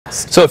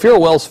So if you're a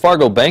Wells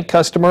Fargo bank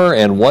customer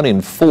and 1 in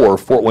 4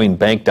 Fort Wayne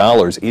bank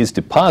dollars is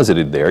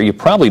deposited there, you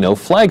probably know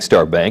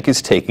Flagstar Bank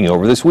is taking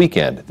over this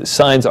weekend. The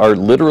signs are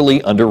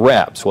literally under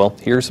wraps. Well,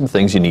 here are some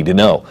things you need to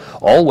know.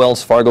 All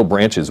Wells Fargo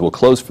branches will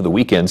close for the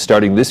weekend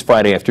starting this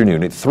Friday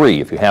afternoon at 3.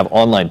 If you have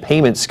online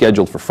payments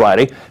scheduled for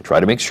Friday, try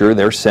to make sure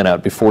they're sent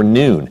out before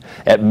noon.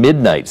 At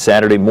midnight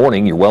Saturday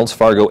morning, your Wells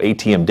Fargo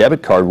ATM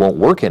debit card won't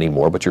work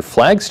anymore, but your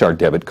Flagstar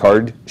debit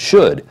card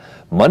should.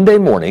 Monday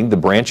morning, the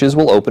branches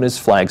will open as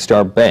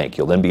Flagstar Bank.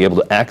 You'll then be able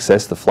to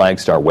access the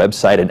Flagstar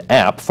website and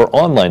app for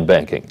online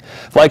banking.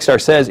 Flagstar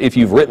says if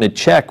you've written a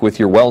check with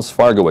your Wells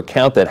Fargo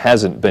account that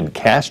hasn't been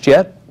cashed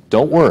yet,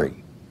 don't worry.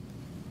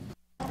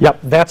 Yep,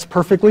 that's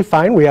perfectly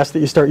fine. We ask that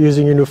you start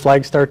using your new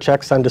Flagstar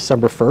checks on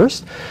December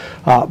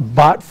 1st.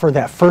 But for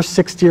that first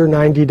 60 or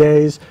 90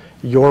 days,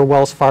 your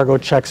Wells Fargo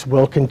checks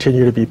will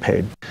continue to be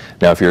paid.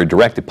 Now, if you're a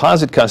direct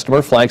deposit customer,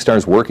 Flagstar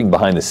is working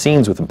behind the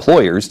scenes with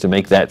employers to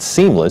make that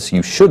seamless.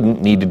 You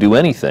shouldn't need to do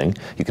anything.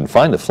 You can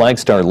find the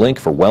Flagstar link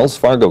for Wells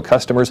Fargo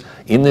customers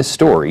in this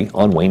story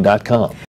on Wayne.com.